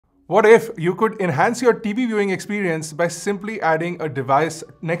What if you could enhance your TV viewing experience by simply adding a device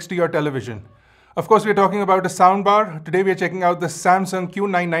next to your television? Of course, we're talking about a soundbar. Today, we're checking out the Samsung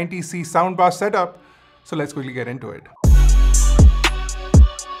Q990C soundbar setup. So let's quickly get into it.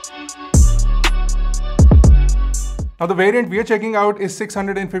 Now the variant we are checking out is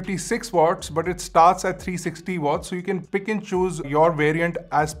 656 watts, but it starts at 360 watts. So you can pick and choose your variant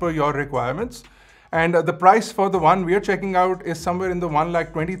as per your requirements. And the price for the one we are checking out is somewhere in the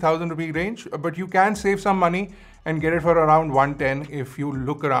 1,20,000 rupee range, but you can save some money and get it for around 110 if you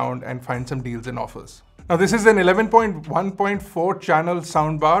look around and find some deals and offers. Now this is an 11.1.4 channel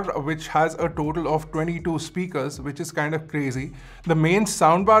soundbar which has a total of 22 speakers, which is kind of crazy. The main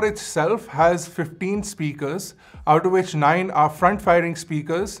soundbar itself has 15 speakers, out of which 9 are front-firing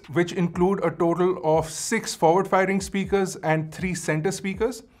speakers, which include a total of 6 forward-firing speakers and 3 center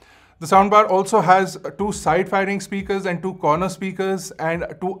speakers. The soundbar also has 2 side-firing speakers and 2 corner speakers and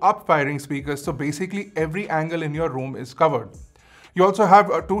 2 up-firing speakers. So basically every angle in your room is covered. You also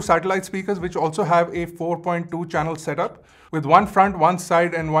have 2 satellite speakers which also have a 4.2 channel setup with 1 front, 1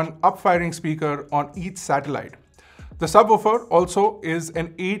 side and 1 up-firing speaker on each satellite. The subwoofer also is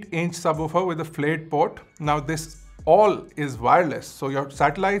an 8-inch subwoofer with a flared port. Now this all is wireless. So your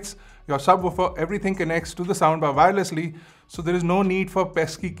satellites, your subwoofer, everything connects to the soundbar wirelessly. So there is no need for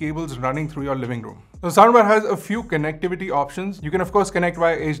pesky cables running through your living room. The soundbar has a few connectivity options. You can of course connect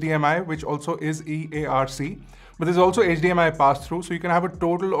via HDMI, which also is EARC. But there's also HDMI pass-through, so you can have a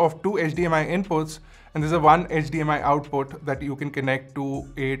total of 2 HDMI inputs and there's a 1 HDMI output that you can connect to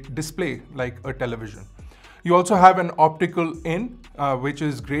a display like a television. You also have an optical in, which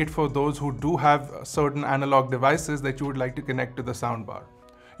is great for those who do have certain analog devices that you would like to connect to the soundbar.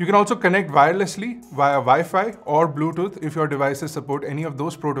 You can also connect wirelessly via Wi-Fi or Bluetooth if your devices support any of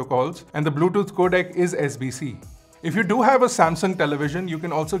those protocols, and the Bluetooth codec is SBC. If you do have a Samsung television, you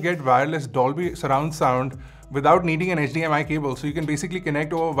can also get wireless Dolby surround sound without needing an HDMI cable. So you can basically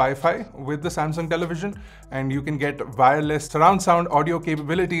connect over Wi-Fi with the Samsung television and you can get wireless surround sound audio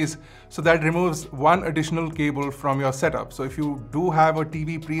capabilities. So that removes one additional cable from your setup. So if you do have a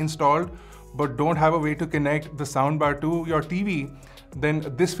TV pre-installed but don't have a way to connect the soundbar to your TV,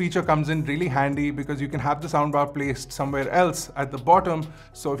 then this feature comes in really handy because you can have the soundbar placed somewhere else at the bottom.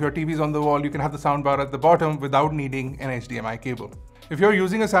 So if your TV is on the wall, you can have the soundbar at the bottom without needing an HDMI cable. If you're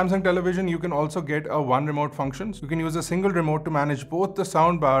using a Samsung television, you can also get a one remote function. You can use a single remote to manage both the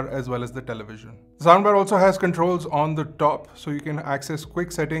soundbar as well as the television. The soundbar also has controls on the top, so you can access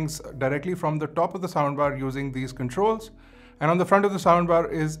quick settings directly from the top of the soundbar using these controls. And on the front of the soundbar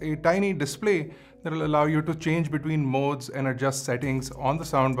is a tiny display that will allow you to change between modes and adjust settings on the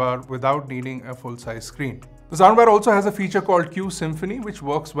soundbar without needing a full-size screen. The soundbar also has a feature called Q Symphony, which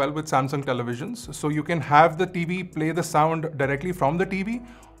works well with Samsung televisions. So you can have the TV play the sound directly from the TV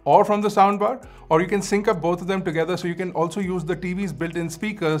or from the soundbar, or you can sync up both of them together. So you can also use the TV's built-in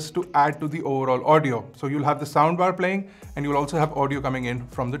speakers to add to the overall audio. So you'll have the soundbar playing and you'll also have audio coming in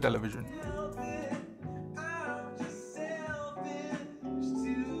from the television.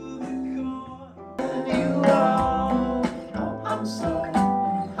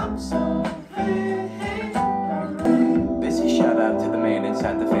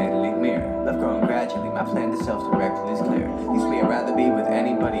 Inside the vanity mirror, love growing gradually, my plan to self-direct is clear. Usually I'd rather be with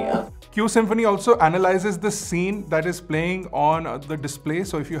anybody else. Q Symphony also analyzes the scene that is playing on the display.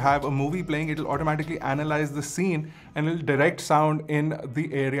 So if you have a movie playing, it'll automatically analyze the scene and it'll direct sound in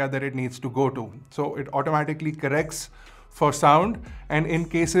the area that it needs to go to. So it automatically corrects for sound, and in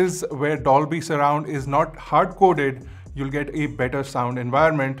cases where Dolby surround is not hard-coded, you'll get a better sound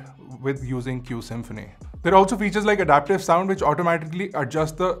environment with using Q Symphony. There are also features like adaptive sound, which automatically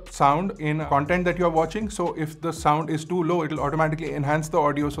adjust the sound in content that you're watching. So if the sound is too low, it'll automatically enhance the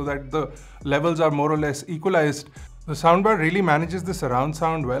audio so that the levels are more or less equalized. The soundbar really manages the surround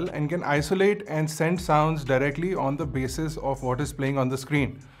sound well and can isolate and send sounds directly on the basis of what is playing on the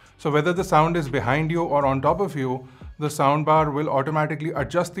screen. So whether the sound is behind you or on top of you, the soundbar will automatically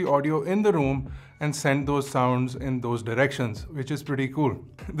adjust the audio in the room and send those sounds in those directions, which is pretty cool.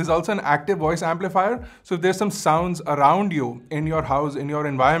 There's also an active voice amplifier. So if there's some sounds around you in your house, in your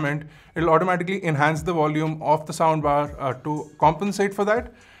environment, it'll automatically enhance the volume of the soundbar to compensate for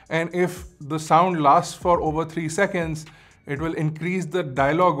that. And if the sound lasts for over 3 seconds, it will increase the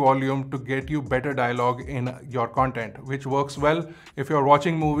dialogue volume to get you better dialogue in your content, which works well if you're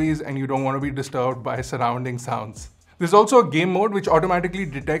watching movies and you don't want to be disturbed by surrounding sounds. There's also a game mode which automatically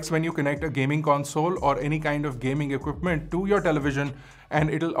detects when you connect a gaming console or any kind of gaming equipment to your television,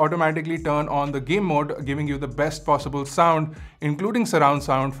 and it'll automatically turn on the game mode, giving you the best possible sound, including surround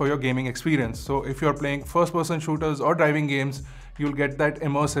sound for your gaming experience. So if you're playing first-person shooters or driving games, you'll get that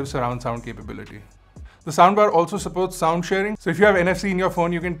immersive surround sound capability. The soundbar also supports sound sharing. So if you have NFC in your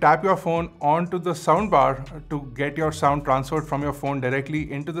phone, you can tap your phone onto the soundbar to get your sound transferred from your phone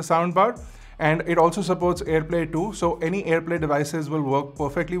directly into the soundbar. And it also supports AirPlay too. So any AirPlay devices will work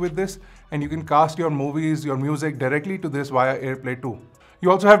perfectly with this. And you can cast your movies, your music directly to this via AirPlay too.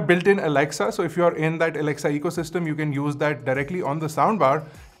 You also have built-in Alexa. So if you're in that Alexa ecosystem, you can use that directly on the soundbar.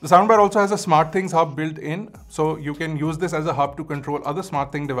 The soundbar also has a SmartThings hub built in. So you can use this as a hub to control other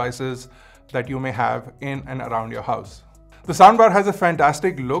SmartThing devices that you may have in and around your house. The soundbar has a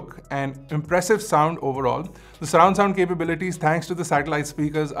fantastic look and impressive sound overall. The surround sound capabilities, thanks to the satellite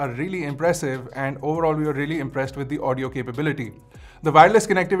speakers, are really impressive, and overall we are really impressed with the audio capability. The wireless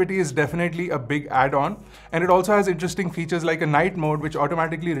connectivity is definitely a big add-on, and it also has interesting features like a night mode which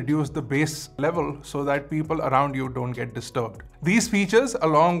automatically reduces the bass level so that people around you don't get disturbed. These features,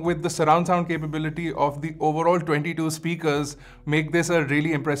 along with the surround sound capability of the overall 22 speakers, make this a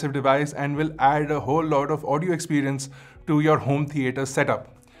really impressive device and will add a whole lot of audio experience to your home theater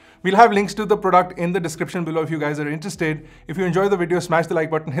setup. We'll have links to the product in the description below if you guys are interested. If you enjoyed the video, smash the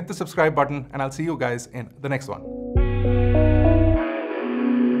like button, hit the subscribe button, and I'll see you guys in the next one.